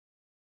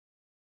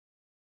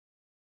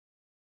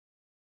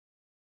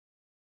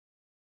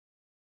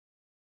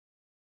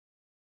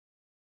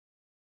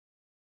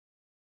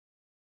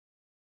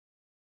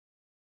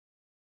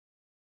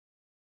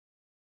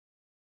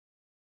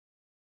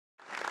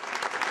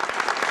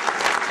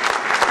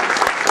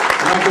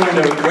I'm not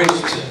going to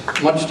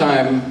waste much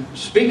time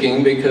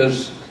speaking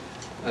because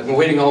I've been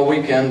waiting all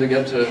weekend to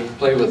get to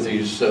play with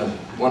these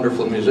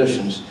wonderful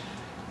musicians.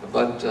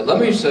 But let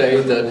me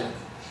say that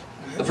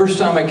the first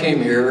time I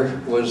came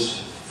here was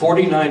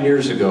 49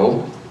 years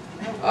ago.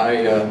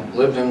 I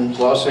lived in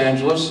Los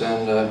Angeles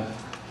and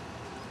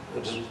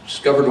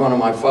discovered one of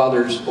my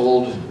father's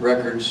old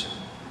records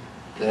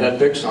that had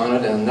Bix on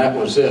it, and that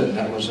was it.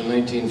 That was in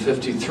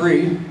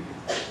 1953.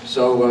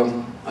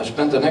 So I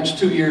spent the next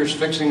 2 years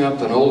fixing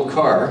up an old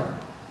car,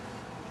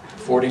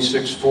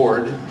 46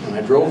 Ford, and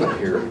I drove it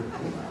here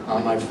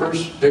on my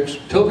first Bix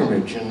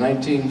pilgrimage in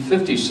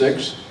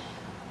 1956.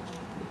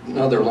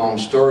 Another long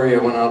story. I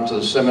went out to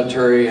the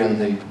cemetery, and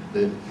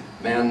the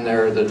man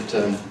there that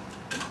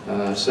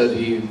said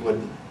he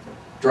would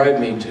drive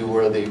me to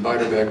where the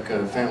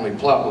Beiderbecke family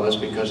plot was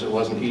because it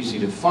wasn't easy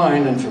to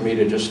find, and for me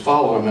to just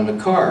follow him in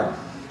the car,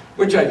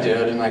 which I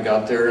did. And I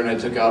got there and I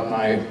took out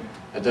my,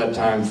 at that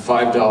time,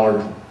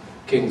 $5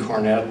 King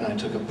cornet, and I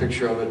took a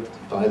picture of it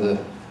by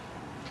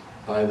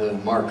the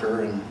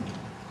marker, and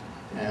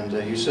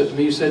he said to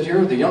me, he said,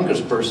 "You're the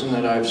youngest person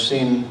that I've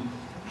seen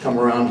come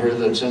around here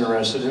that's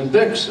interested in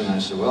Bix." And I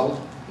said,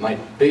 "Well,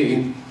 might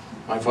be.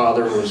 My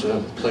father was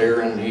a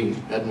player and he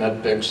had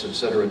met Bix,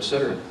 etc.,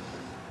 etc."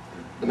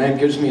 The man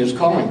gives me his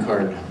calling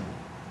card,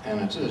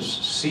 and it says,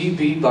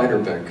 C.B.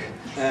 Beiderbecke,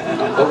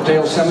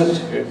 Oakdale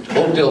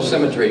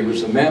Cemetery. He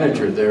was the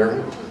manager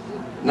there,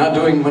 not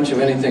doing much of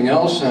anything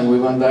else, and we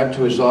went back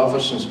to his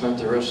office and spent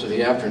the rest of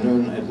the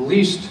afternoon, at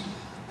least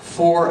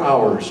 4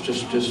 hours,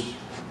 just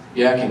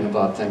yakking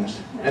about things.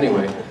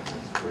 Anyway,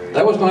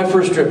 that was my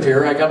first trip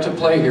here. I got to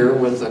play here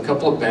with a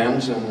couple of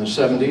bands in the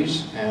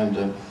 70s,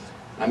 and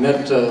I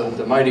met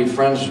the mighty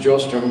Frans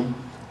Sjostrom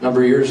a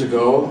number of years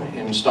ago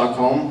in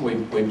Stockholm. We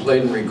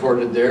played and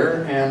recorded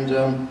there, and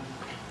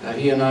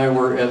he and I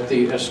were at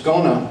the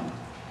Ascona,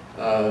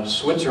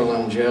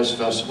 Switzerland Jazz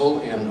Festival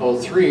in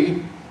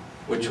 '03,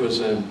 which was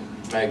a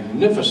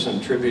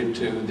magnificent tribute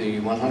to the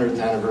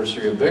 100th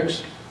anniversary of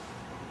Bix.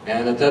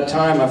 And at that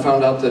time I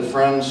found out that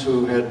Frans,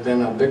 who had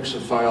been a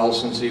Bixophile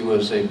since he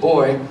was a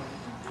boy,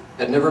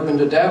 had never been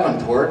to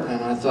Davenport,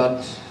 and I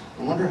thought,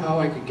 I wonder how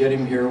I could get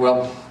him here.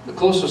 Well, the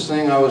closest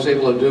thing I was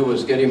able to do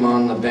was get him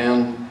on the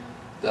band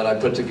that I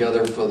put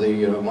together for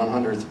the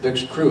 100th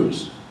Bix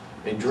Cruise.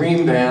 A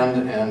dream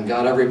band, and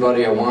got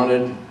everybody I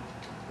wanted,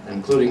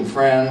 including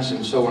Frans.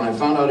 And so when I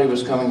found out he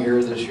was coming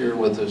here this year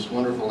with this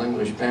wonderful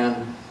English band,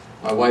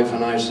 my wife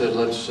and I said,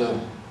 let's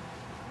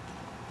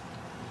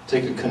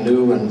take a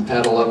canoe and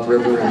paddle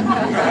upriver. And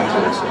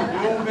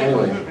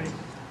anyway,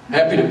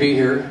 happy to be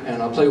here,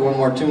 and I'll play one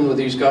more tune with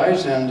these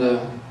guys and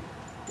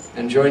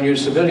join you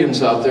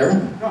civilians out there.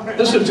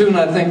 This is a tune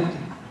I think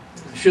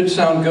should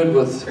sound good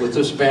with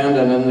this band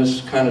and in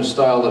this kind of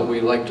style that we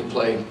like to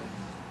play.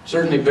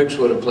 Certainly Bix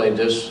would have played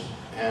this,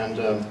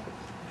 and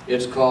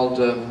it's called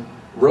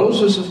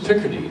Roses of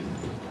Picardy.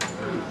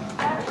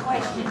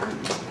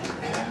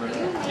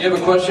 You have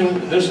a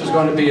question? This is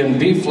going to be in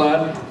B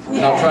flat,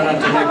 and I'll try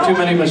not to make too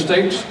many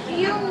mistakes. Do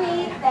you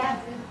need that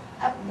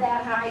up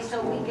that high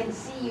so we can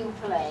see you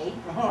play?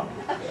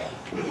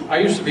 I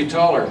used to be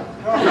taller.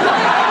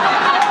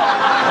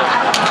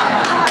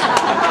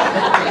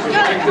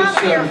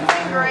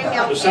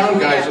 The sound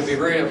guys would be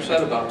very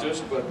upset about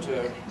this, but...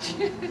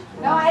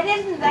 No, I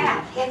didn't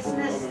that. It's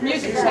this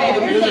music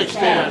stand. Music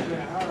stand.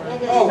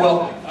 Oh,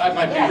 well, I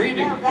might be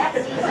reading. No, that's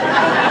easy.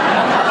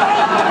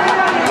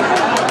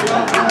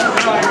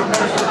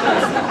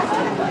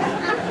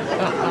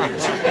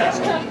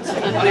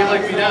 How do you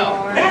like me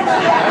now?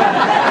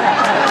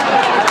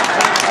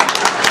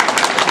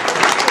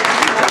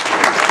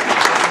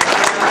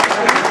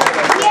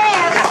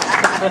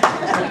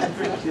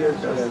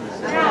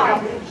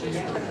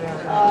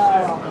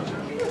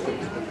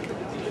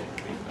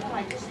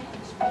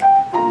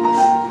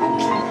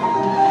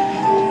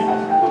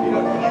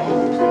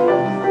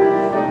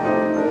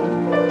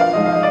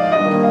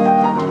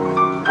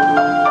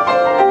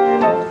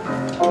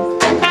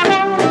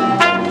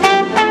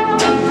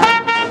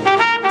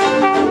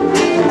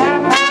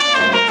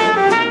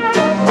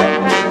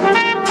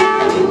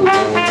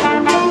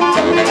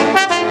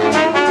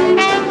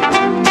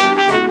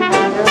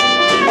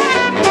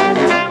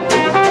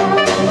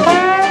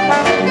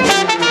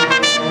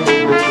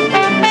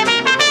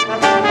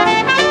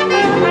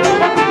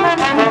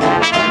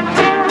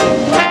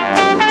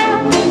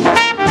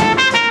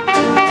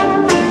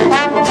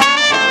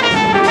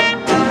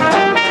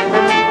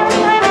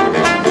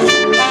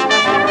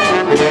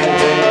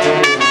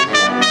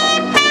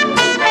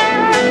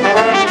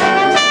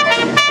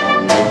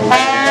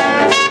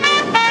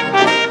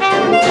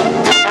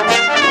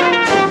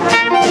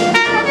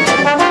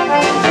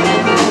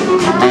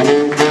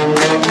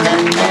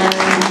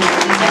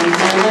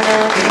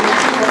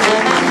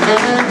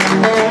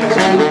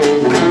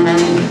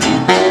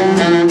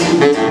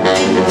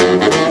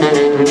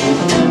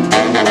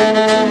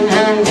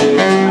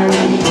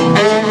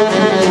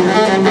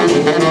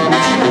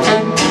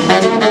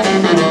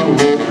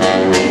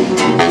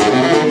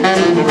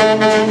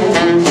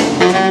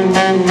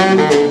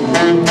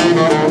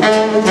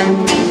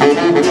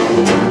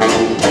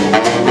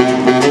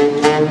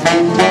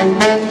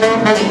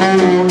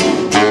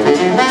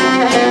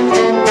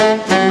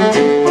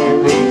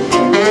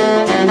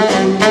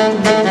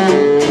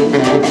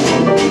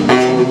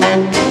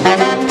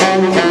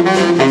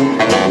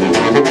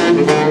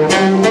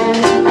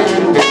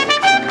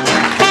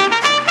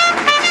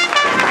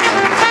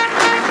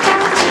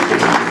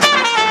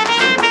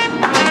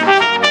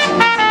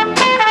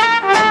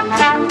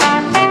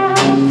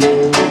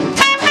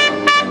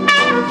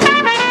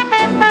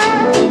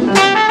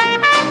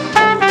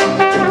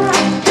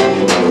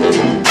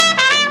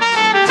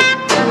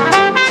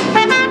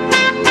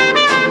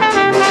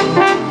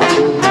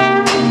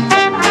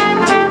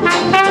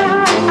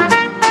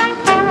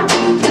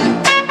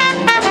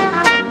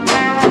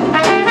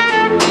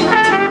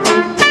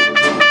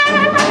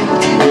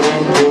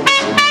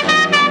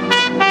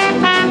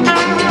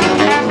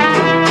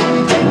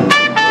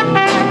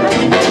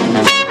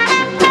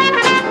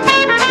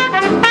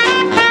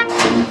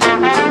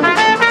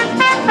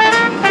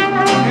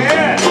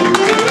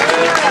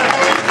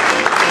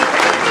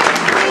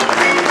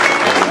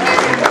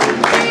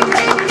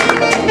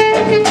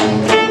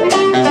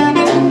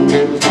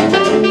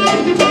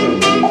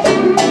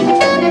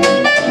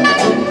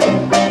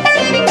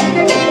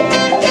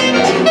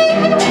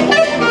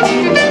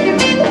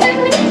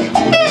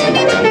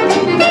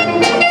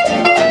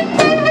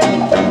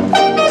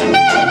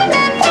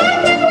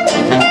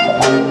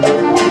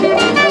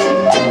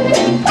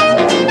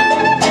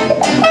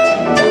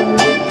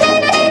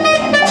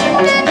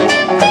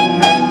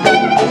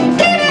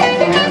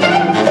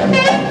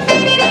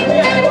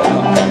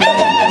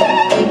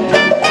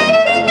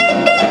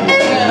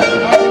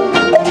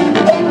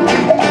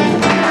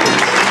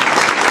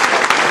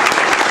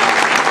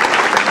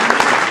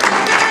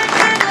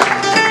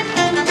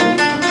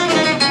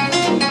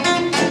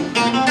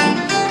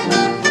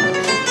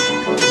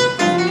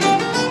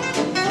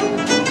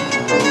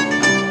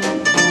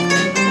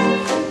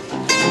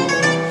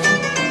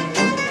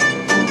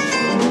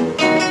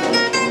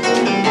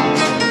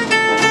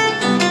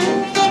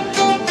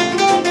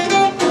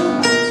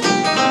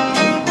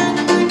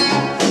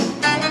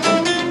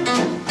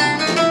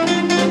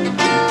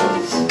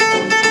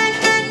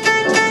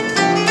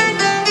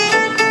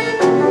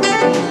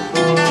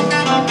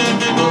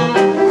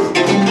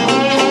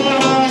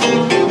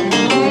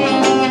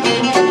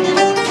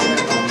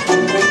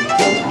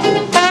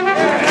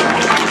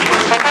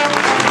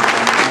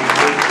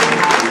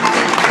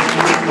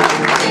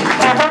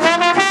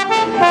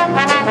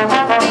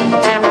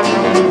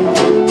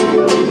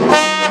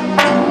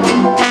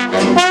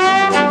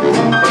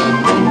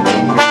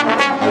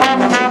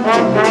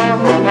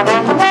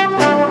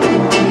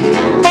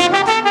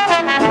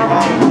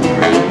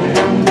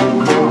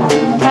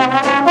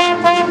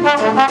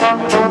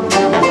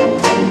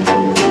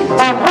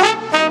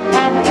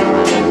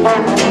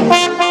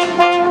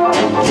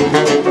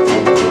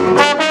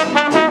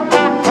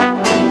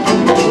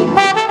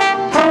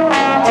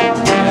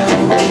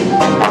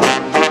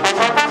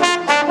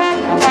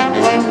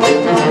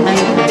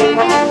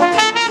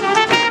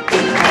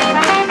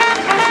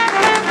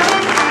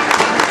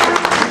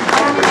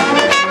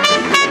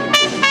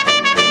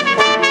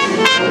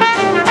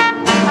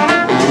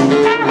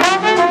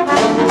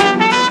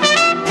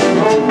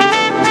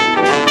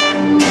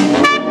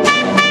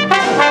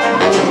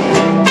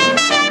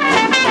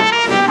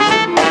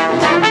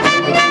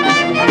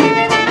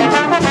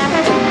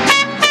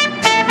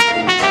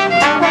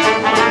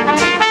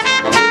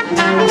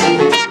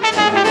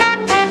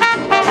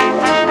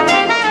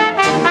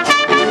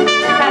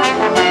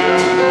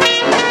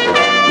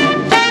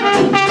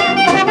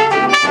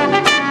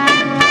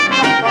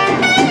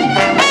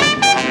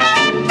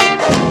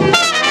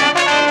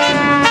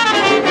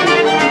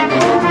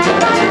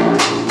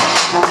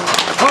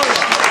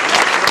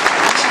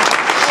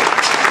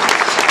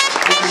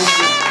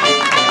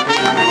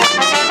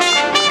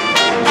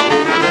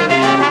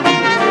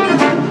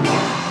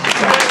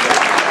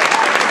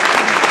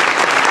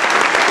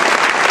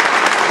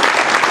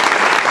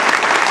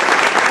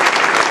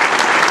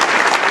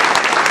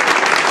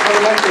 I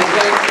would like to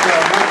thank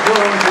Mike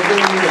Durham for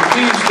giving me the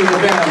keys to the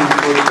band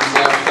for these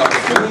last couple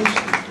of tunes.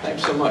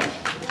 Thanks so much.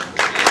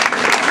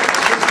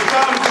 Mr.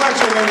 Tom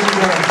Pletcher, ladies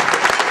and gentlemen.